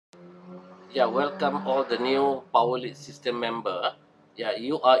Yeah, welcome all the new PowerLead system member. Yeah,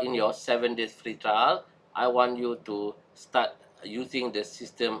 you are in your 7 days free trial. I want you to start using the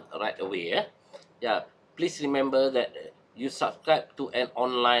system right away. Yeah, please remember that you subscribe to an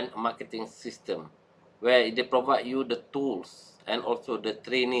online marketing system where they provide you the tools and also the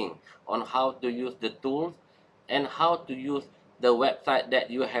training on how to use the tools and how to use the website that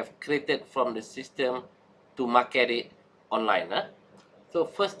you have created from the system to market it online. So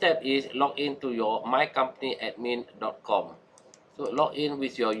first step is log in to your mycompanyadmin.com. So log in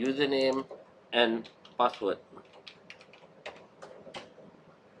with your username and password.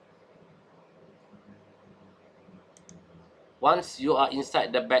 Once you are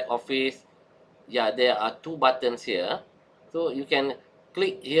inside the back office, yeah, there are two buttons here. So you can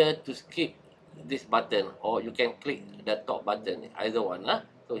click here to skip this button, or you can click the top button, either one.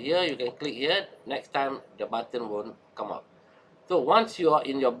 So here you can click here. Next time the button won't come up. So once you are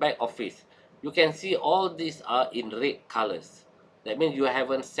in your back office, you can see all these are in red colors. That means you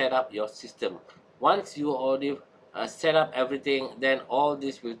haven't set up your system. Once you already set up everything, then all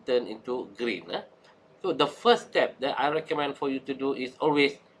this will turn into green. So the first step that I recommend for you to do is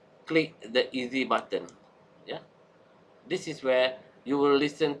always click the easy button. Yeah, this is where you will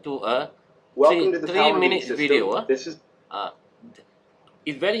listen to a Welcome to the three PowerLead minutes system. video. This is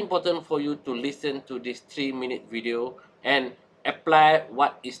It's very important for you to listen to this 3-minute video and apply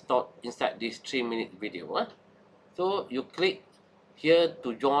what is taught inside this 3-minute video. So you click here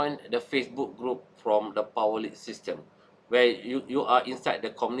to join the Facebook group from the PowerLead system, where you are inside the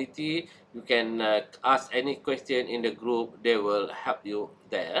community. You can ask any question in the group. They will help you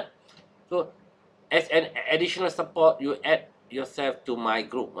there. So as an additional support, you add yourself to my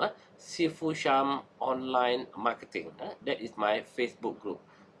group, Sifu Sham Online Marketing. That is my Facebook group.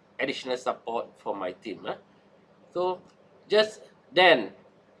 Additional support for my team. So just then,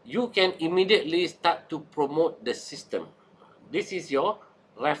 you can immediately start to promote the system. This is your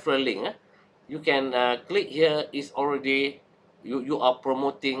referral link. You can click here. Is already you are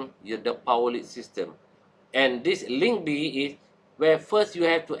promoting the PowerLead system, and this link B is where first you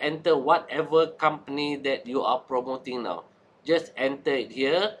have to enter whatever company that you are promoting now. Just enter it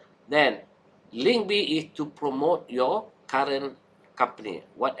here. Then link B is to promote your current company,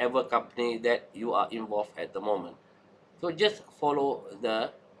 whatever company that you are involved at the moment. So just follow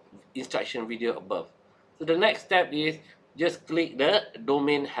the instruction video above. So the next step is just click the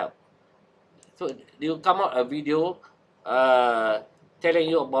domain help. So you come out a video telling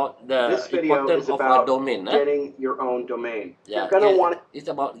you about the this video importance is of a about domain. getting your own domain. You're Yeah, going to want it's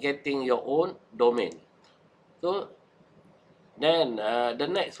about getting your own domain. So then the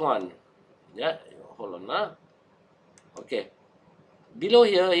next one, yeah, hold on. Okay, below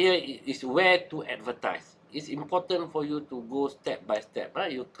here is where to advertise. It's important for you to go step by step.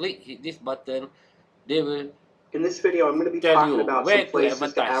 You click hit this button, they will in this video I'm going to be tell talking you about some where to places to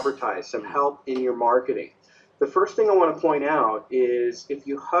advertise. advertise, some help in your marketing. The first thing I want to point out is if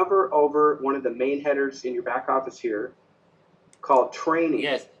you hover over one of the main headers in your back office here called training.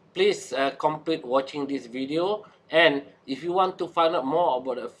 Yes, please complete watching this video, and if you want to find out more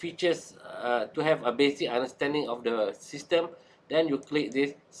about the features to have a basic understanding of the system, then you click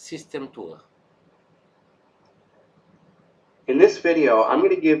this system tour. In this video, I'm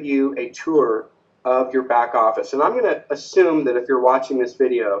going to give you a tour of your back office, and I'm going to assume that if you're watching this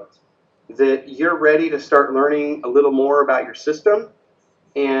video that you're ready to start learning a little more about your system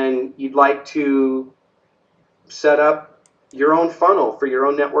and you'd like to set up your own funnel for your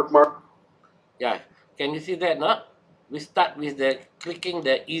own network marketing. Yeah, can you see that now? We start with the clicking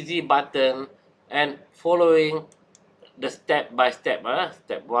the easy button and following the step by step.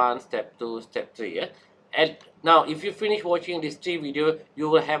 Step 1, step 2, step 3. And now if you finish watching this 3 video, you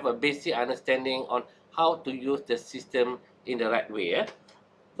will have a basic understanding on how to use the system in the right way.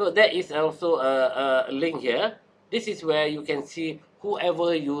 So there is also a link here. This is where you can see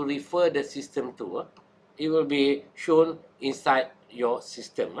whoever you refer the system to, it will be shown inside your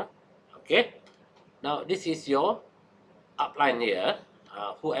system. Okay, now this is your upline here,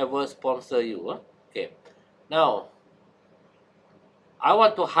 whoever sponsor you. Okay, now I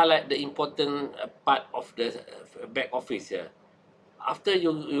want to highlight the important part of the back office here. After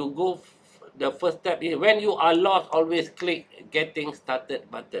you go, the first step is when you are lost, always click getting started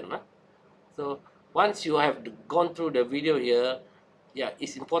button. So once you have gone through the video here, yeah,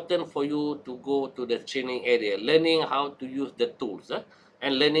 it's important for you to go to the training area, learning how to use the tools,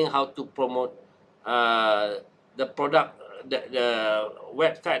 and learning how to promote the product, the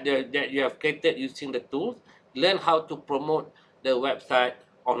website that you have created using the tools. Learn how to promote the website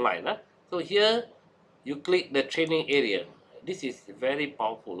online. So here you click the training area. this is very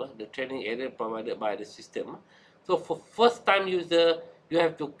powerful, the training area provided by the system. So for first time user, you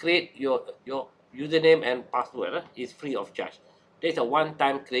have to create your username and password. Is free of charge. There's a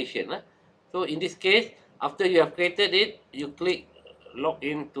one-time creation. So in this case, after you have created it, you click log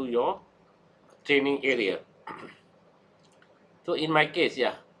into your training area. So in my case,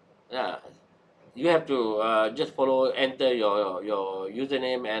 you have to just follow, enter your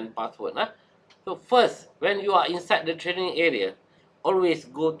username and password. So first, when you are inside the training area, always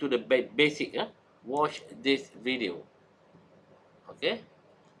go to the basic. Watch this video. Okay.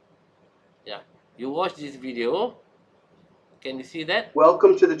 Yeah. You watch this video. Can you see that?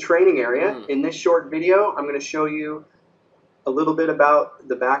 Welcome to the training area. Mm. In this short video, I'm going to show you a little bit about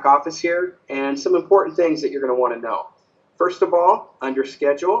the back office here and some important things that you're going to want to know. First of all, under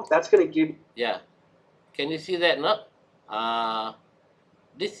schedule, that's going to give... Yeah. Can you see that? No.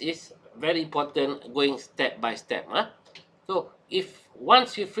 This is very important, going step by step. So if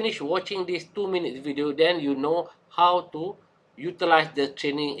once you finish watching this 2 minute video, then you know how to utilize the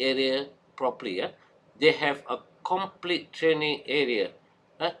training area properly. They have a complete training area.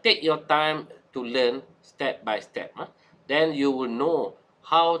 Take your time to learn step by step. Then you will know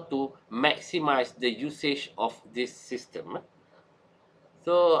how to maximize the usage of this system.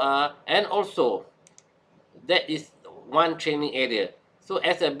 So and also that is one training area. So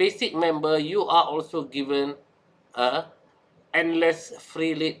as a basic member, you are also given a endless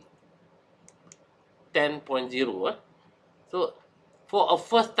free lead 10.0. So for a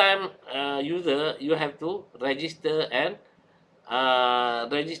first time user, you have to register and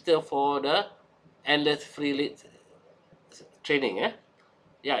register for the endless free lead training.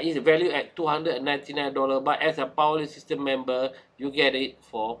 Yeah, it's valued at $299, but as a Power System member, you get it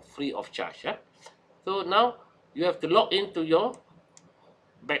for free of charge. So now you have to log into your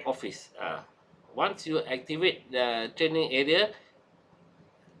back office. Once you activate the training area,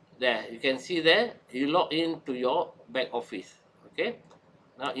 there you can see there you log into your back office. Okay,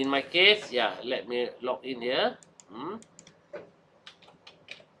 now in my case, let me log in here.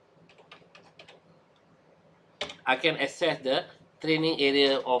 I can access the training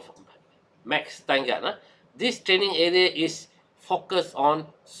area of Max Tangat. This training area is focused on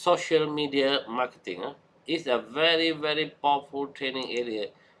social media marketing. It's a very, very powerful training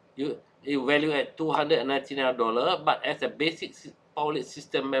area. You value at $299, but as a basic Power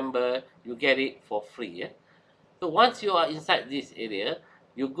System member, you get it for free. So once you are inside this area,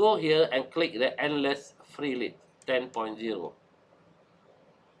 you go here and click the Endless Free Lead 10.0.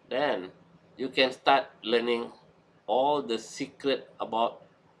 Then you can start learning all the secret about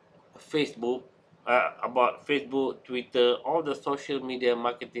Facebook, Twitter, all the social media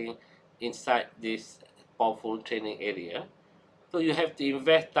marketing inside this powerful training area. So you have to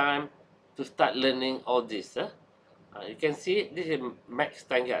invest time to start learning all this. You can see this is Max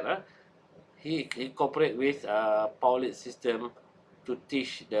Tangat. He cooperate with Power System to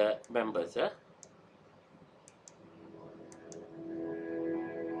teach the members.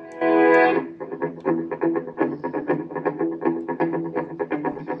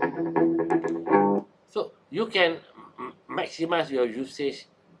 So you can maximize your usage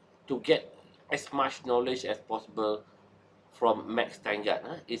to get as much knowledge as possible from Max Tangat.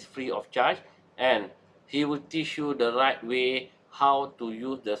 It's free of charge, and he will teach you the right way how to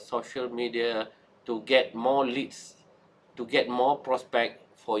use the social media to get more leads, to get more prospect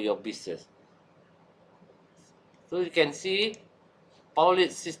for your business. So you can see Power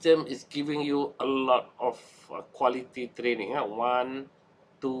System is giving you a lot of quality training. One,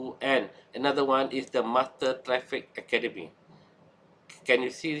 two, and another one is the Master Traffic Academy. Can you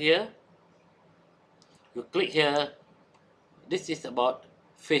see here? You click here. This is about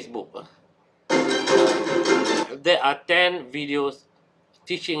Facebook. There are 10 videos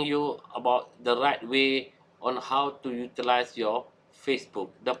teaching you about the right way on how to utilize your Facebook,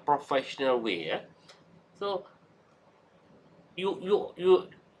 the professional way. So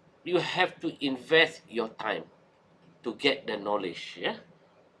you have to invest your time to get the knowledge.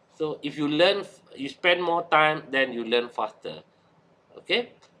 So if you you spend more time, then you learn faster.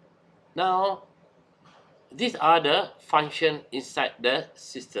 Okay. Now these are the function inside the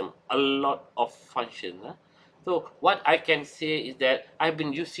system. A lot of function. So what I can say is that I've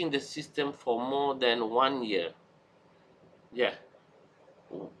been using the system for more than 1 year. Yeah.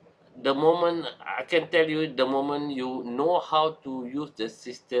 The moment I can tell you, the moment you know how to use the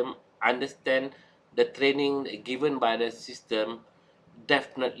system, understand the training given by the system,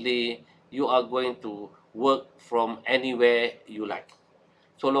 definitely you are going to work from anywhere you like,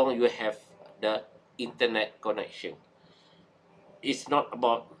 so long you have the internet connection. It's not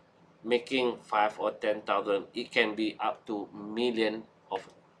about making 5 or 10,000. It can be up to million of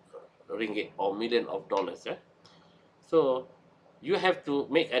ringgit or million of dollars. So you have to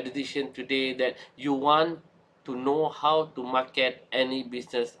make a decision today that you want to know how to market any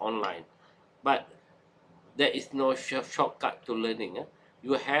business online, but there is no shortcut to learning.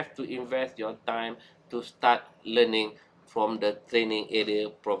 You have to invest your time to start learning from the training area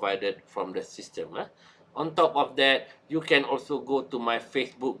provided from the system. On top of that, you can also go to my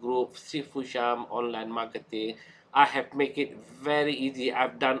Facebook group, Sifusham Online Marketing. I have make it very easy.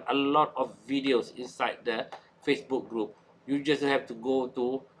 I've done a lot of videos inside the Facebook group. You just have to go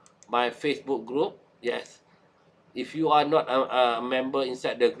to my Facebook group. Yes, if you are not a member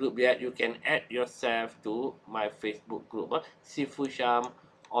inside the group yet, you can add yourself to my Facebook group, Sifusham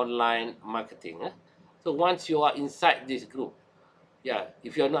Online Marketing. So once you are inside this group, yeah,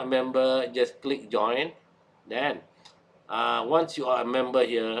 if you're not a member, just click join. Then once you are a member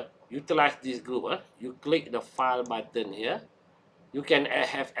here, utilize this group. You click the file button here. You can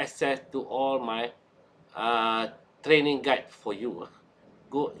have access to all my uh, training guide for you.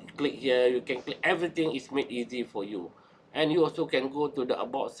 Go click here, you can click, everything is made easy for you. And you also can go to the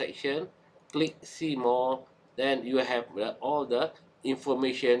about section, click see more, then you have all the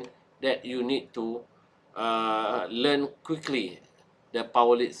information that you need to learn quickly the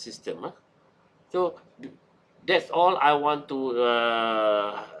power lead system. So that's all I want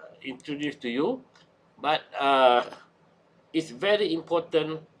to introduce to you. But it's very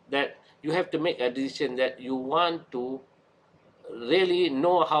important that you have to make a decision that you want to really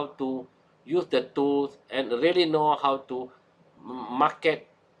know how to use the tools and really know how to market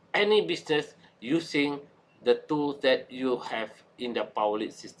any business using the tools that you have in the power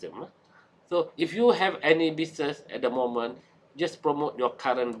lead system. So if you have any business at the moment, just promote your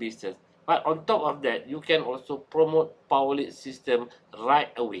current business. But on top of that, you can also promote power lead system right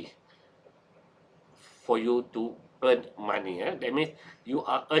away for you to earn money. That means you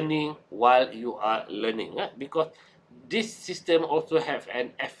are earning while you are learning. Because this system also have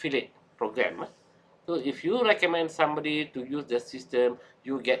an affiliate program. So if you recommend somebody to use the system,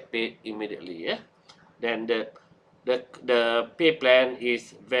 you get paid immediately. Then the pay plan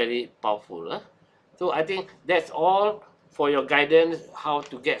is very powerful. So I think that's all for your guidance how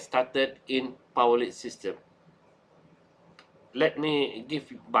to get started in power lead system. Let me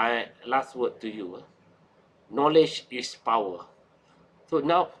give my last word to you. Knowledge is power. So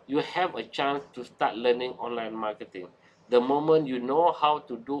now you have a chance to start learning online marketing. The moment you know how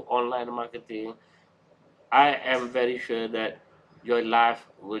to do online marketing, I am very sure that your life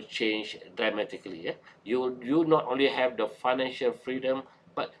will change dramatically. You not only have the financial freedom,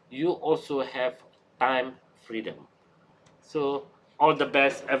 but you also have time freedom. So all the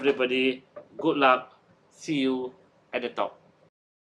best, everybody. Good luck. See you at the top.